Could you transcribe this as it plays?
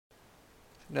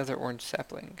Another orange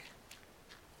sapling.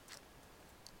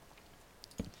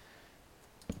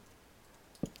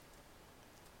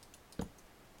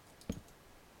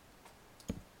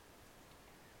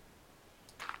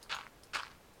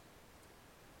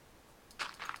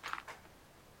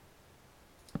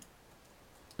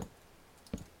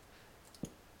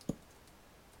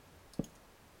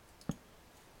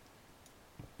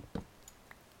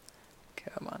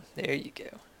 Come on, there you go.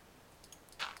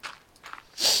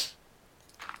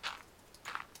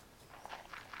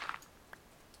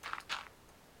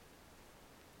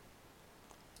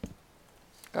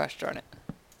 Gosh darn it.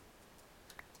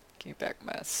 Give back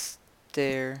my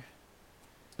stair.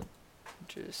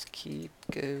 Just keep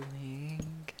going.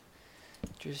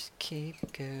 Just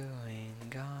keep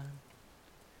going on.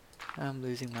 I'm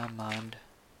losing my mind.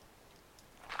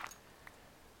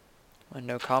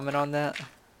 No comment on that?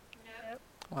 Nope.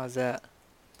 Why is that?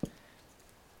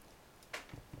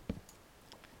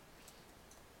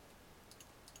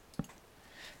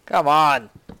 Come on!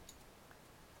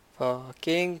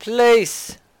 Fucking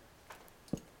place!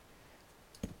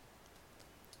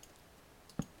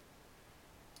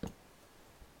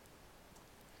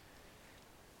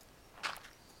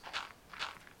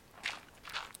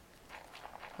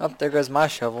 Oh, there goes my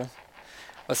shovel.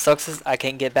 What sucks is I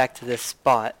can't get back to this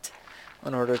spot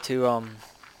in order to, well,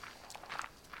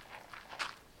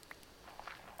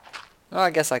 I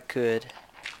guess I could.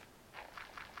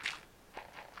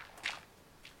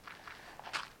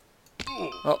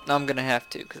 Well, now I'm gonna have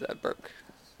to because I broke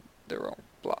the wrong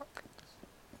block.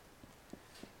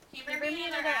 Can you bring me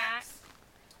another axe?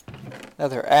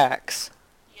 Another axe?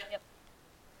 Yep.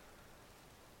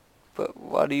 But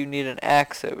why do you need an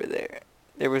axe over there?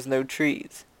 There was no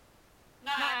trees.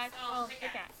 Not axe,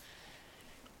 pickaxe.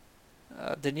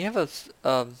 Didn't you have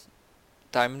a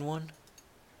diamond one?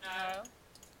 No.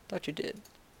 Thought you did.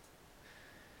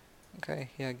 Okay,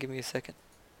 yeah, give me a second.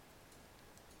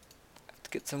 I have to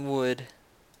get some wood.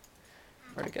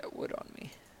 Already got wood on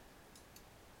me.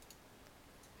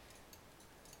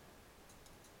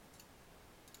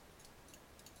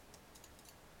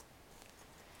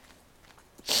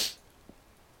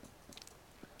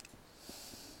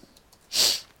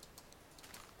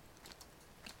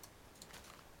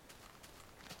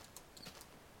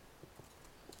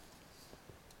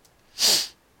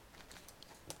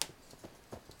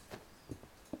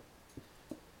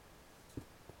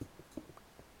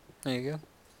 There you go.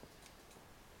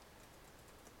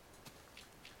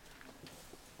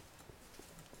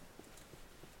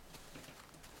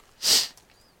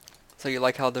 So you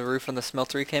like how the roof on the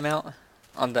smeltery came out?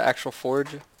 On the actual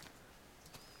forge?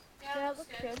 Yeah, it looks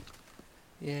good.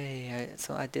 Yay,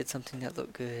 so I did something that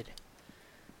looked good.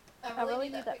 I really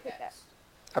need that pickaxe.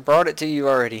 I brought it to you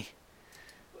already.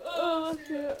 Oh,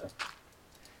 shit.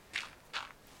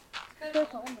 Could've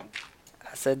told me.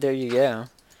 I said there you go.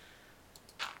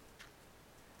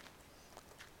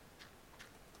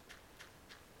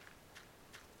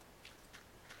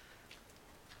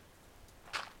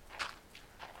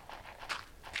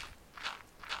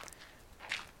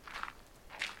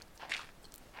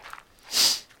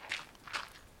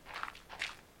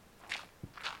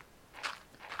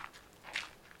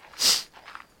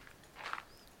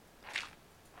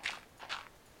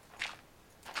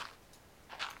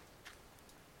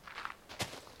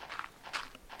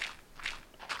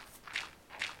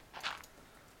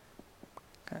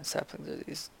 What kind of saplings are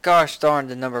these? Gosh darn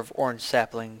the number of orange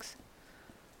saplings.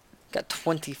 Got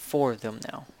 24 of them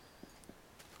now.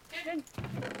 Good.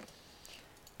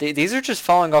 These are just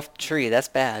falling off the tree. That's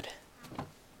bad.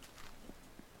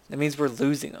 That means we're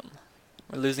losing them.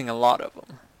 We're losing a lot of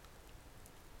them.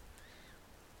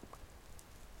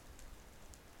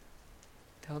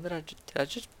 The hell did I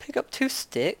just pick up 2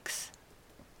 sticks?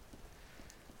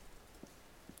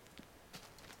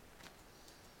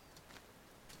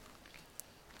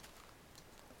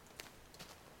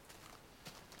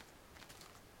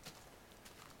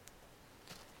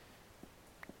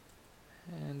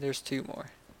 And there's 2 more.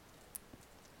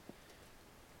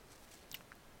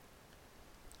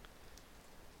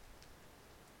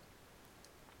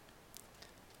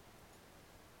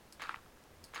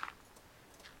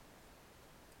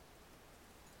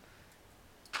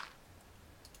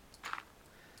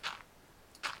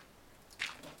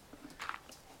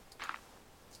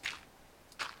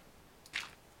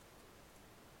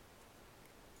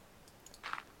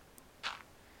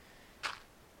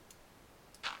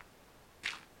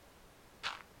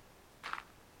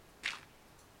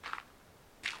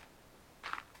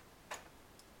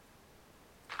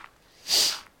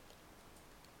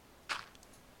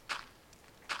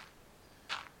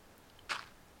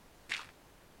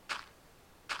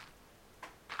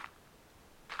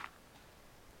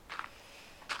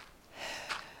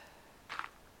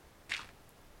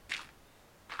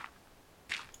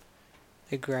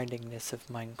 The grindingness of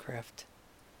Minecraft.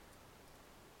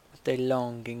 What a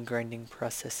long and grinding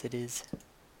process it is.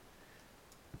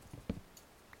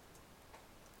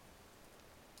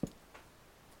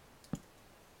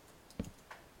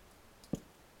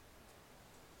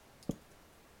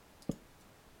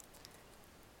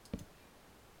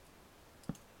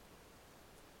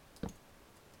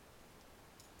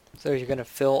 So you're gonna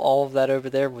fill all of that over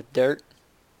there with dirt?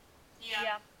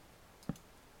 Yeah.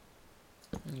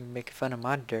 You're making fun of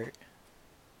my dirt.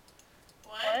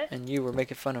 What? And you were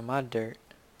making fun of my dirt.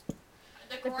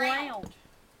 The ground.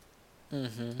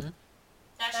 Mm-hmm.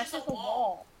 That's just a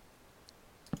wall.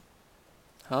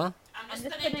 Huh? I'm just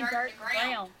putting dirt in the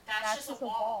ground. That's just a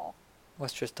wall.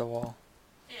 What's just a wall?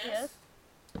 Yes.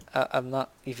 I'm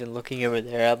not even looking over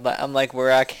there. I'm like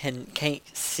where I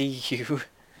can't see you.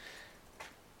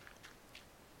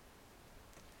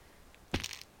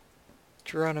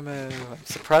 Geronimo. I'm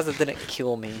surprised it didn't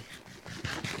kill me.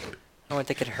 I don't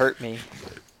think it hurt me.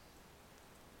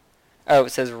 Oh,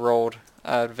 it says rolled.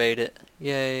 I evade it.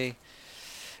 Yay.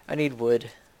 I need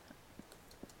wood.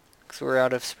 Because we're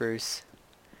out of spruce.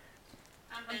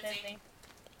 I'm busy.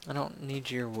 I don't need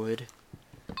your wood.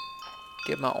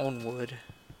 Get my own wood.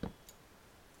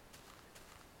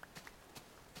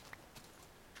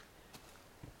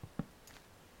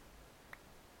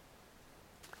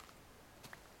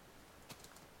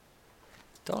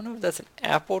 Don't know if that's an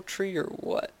apple tree or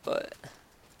what, but...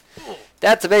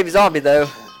 That's a baby zombie, though.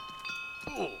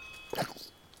 And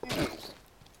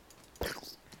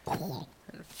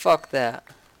fuck that.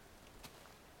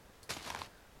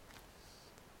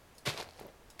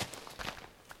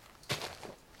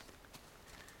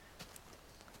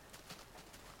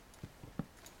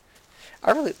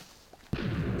 I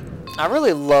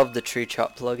really love the tree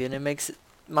chop plugin. It makes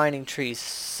mining trees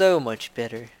so much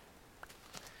better.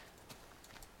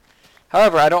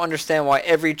 However, I don't understand why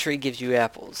every tree gives you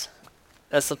apples.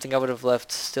 That's something I would have left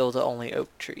still to only oak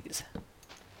trees.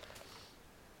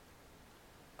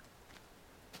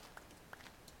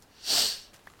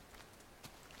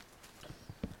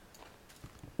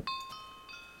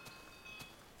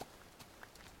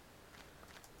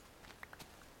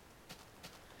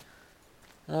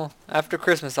 Well, after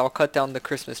Christmas, I'll cut down the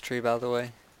Christmas tree, by the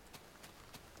way.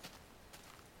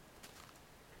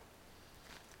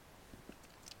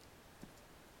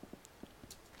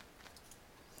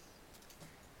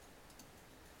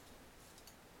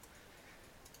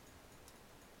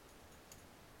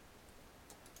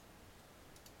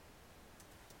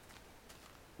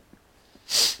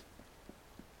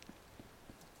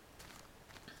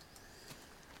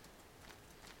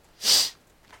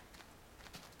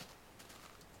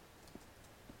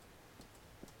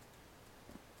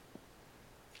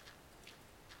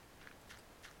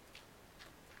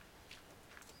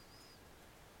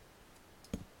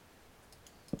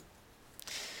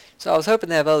 So I was hoping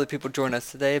to have other people join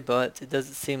us today, but it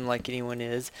doesn't seem like anyone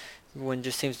is. Everyone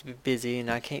just seems to be busy, and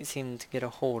I can't seem to get a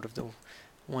hold of the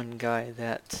one guy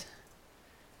that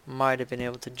might have been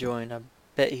able to join. I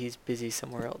bet he's busy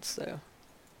somewhere else, though.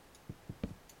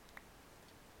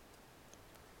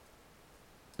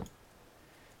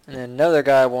 And then another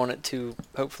guy I wanted to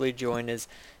hopefully join is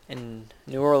in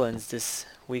New Orleans this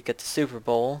week at the Super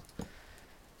Bowl,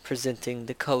 presenting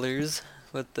the colors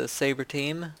with the Sabre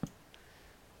team.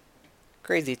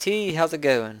 Crazy T, how's it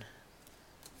going?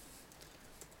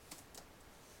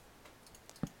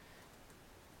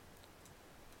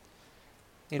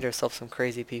 Need ourselves some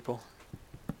crazy people.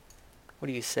 What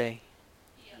do you say?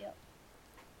 Yep.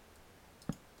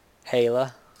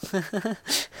 Hayla.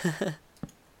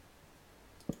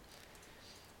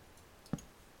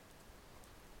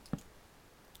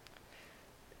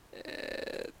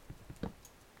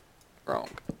 Wrong.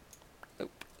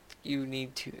 Nope. You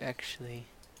need to actually...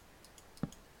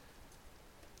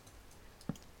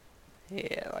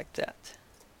 Yeah, like that.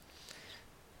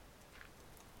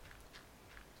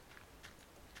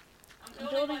 I'm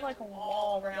building like a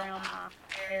wall around my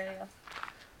area.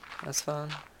 That's fine.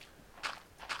 It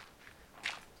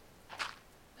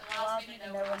allows me to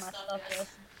know where my stuff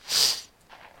is.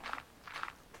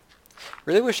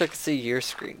 Really wish I could see your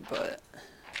screen, but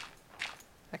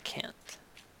I can't.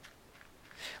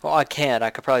 Well, I can't. I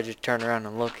could probably just turn around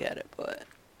and look at it, but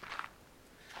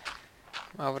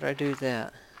why would I do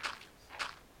that?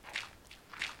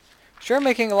 Sure,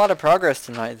 making a lot of progress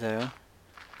tonight, though.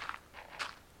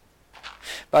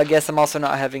 But I guess I'm also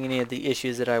not having any of the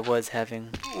issues that I was having.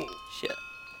 Shit.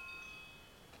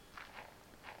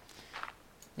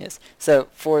 Yes. So,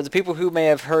 for the people who may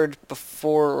have heard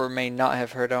before or may not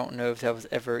have heard, I don't know if that was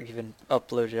ever even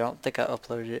uploaded. I don't think I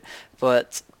uploaded it.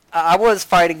 But I was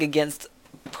fighting against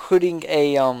putting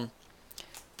a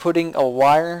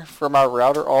wire from our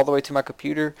router all the way to my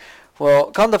computer.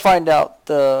 Well, come to find out,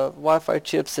 the Wi-Fi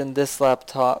chips in this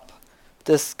laptop,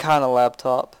 this kind of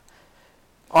laptop,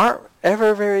 aren't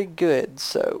ever very good.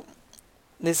 So,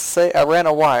 needless to say, I ran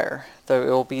a wire, though it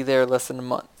will be there less than a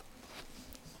month.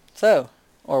 So,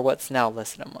 or what's now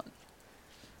less than a month.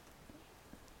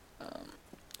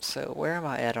 So where am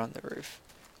I at on the roof?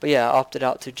 But yeah, I opted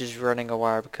out to just running a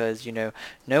wire because, you know,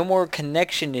 no more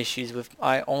connection issues with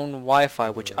my own Wi-Fi,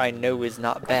 which I know is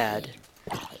not bad.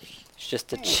 It's just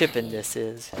the chip in this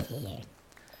is.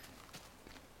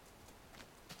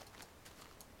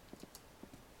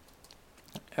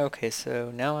 Okay,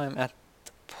 so now I'm at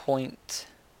the point.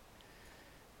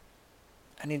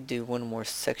 I need to do one more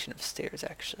section of stairs,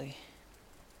 actually.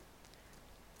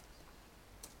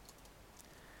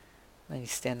 Then you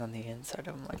stand on the inside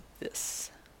of them like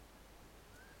this.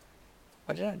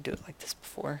 Why did I do it like this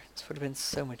before? This would have been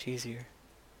so much easier.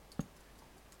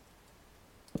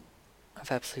 I've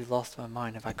absolutely lost my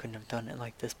mind if I couldn't have done it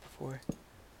like this before.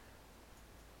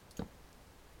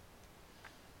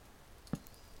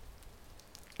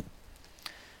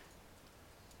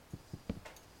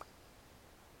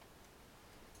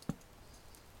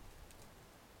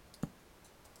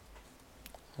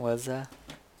 Was that?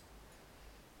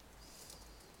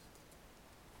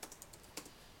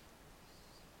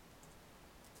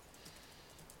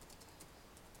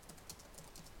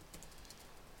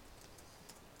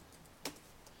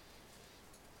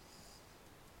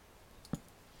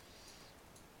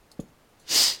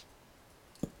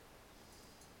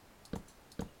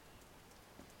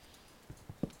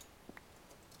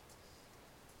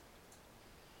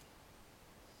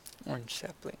 Orange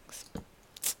saplings.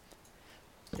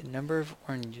 The number of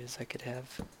oranges I could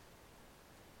have.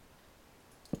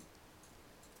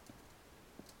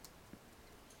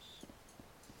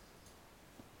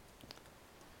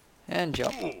 And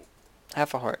jump.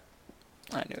 Half a heart.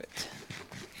 I knew it.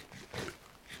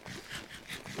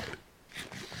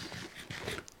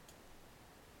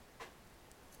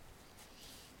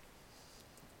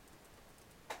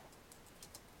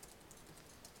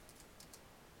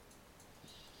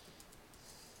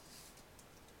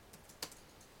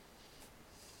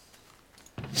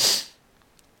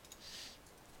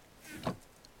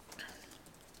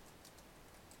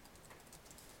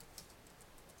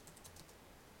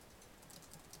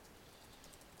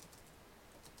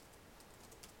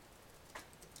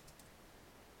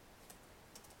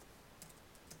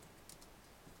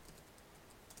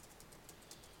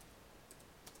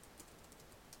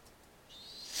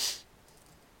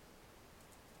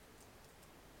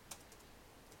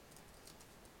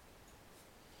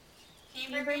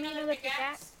 Can you bring me the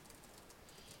pickaxe?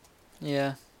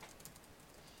 Yeah.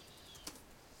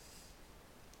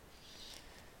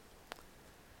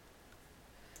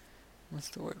 What's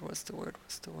the word? What's the word?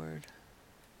 What's the word?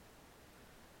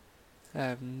 I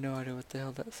have no idea what the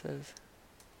hell that says.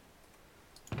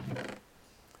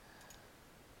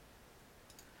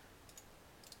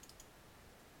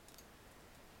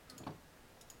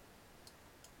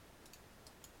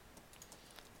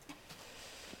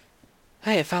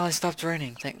 Hey, it finally stopped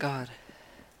raining, thank God.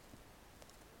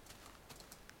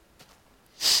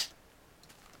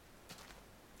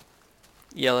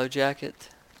 Yellow jacket.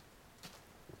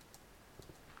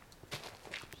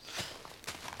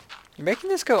 You're making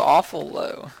this go awful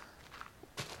low.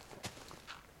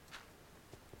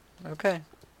 Okay.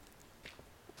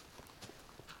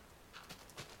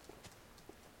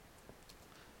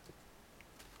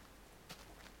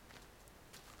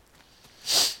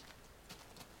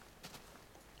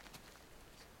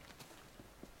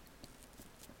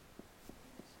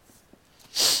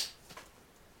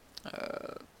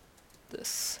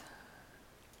 This.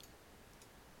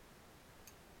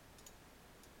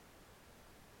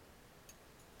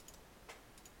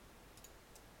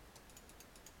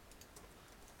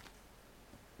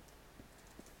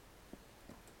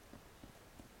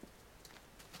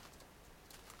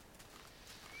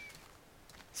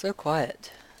 So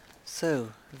quiet. So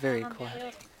very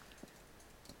quiet.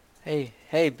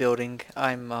 Hey, building.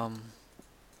 I'm,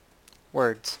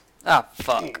 words. Ah,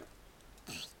 fuck.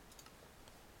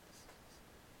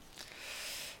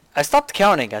 I stopped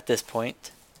counting at this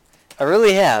point. I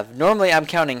really have. Normally I'm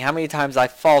counting how many times I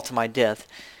fall to my death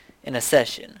in a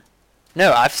session.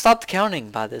 No, I've stopped counting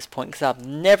by this point because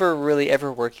I'm never really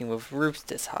ever working with roofs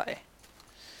this high.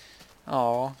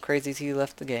 Aw, Crazy T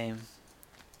left the game.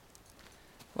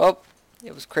 Well,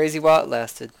 it was crazy while it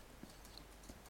lasted.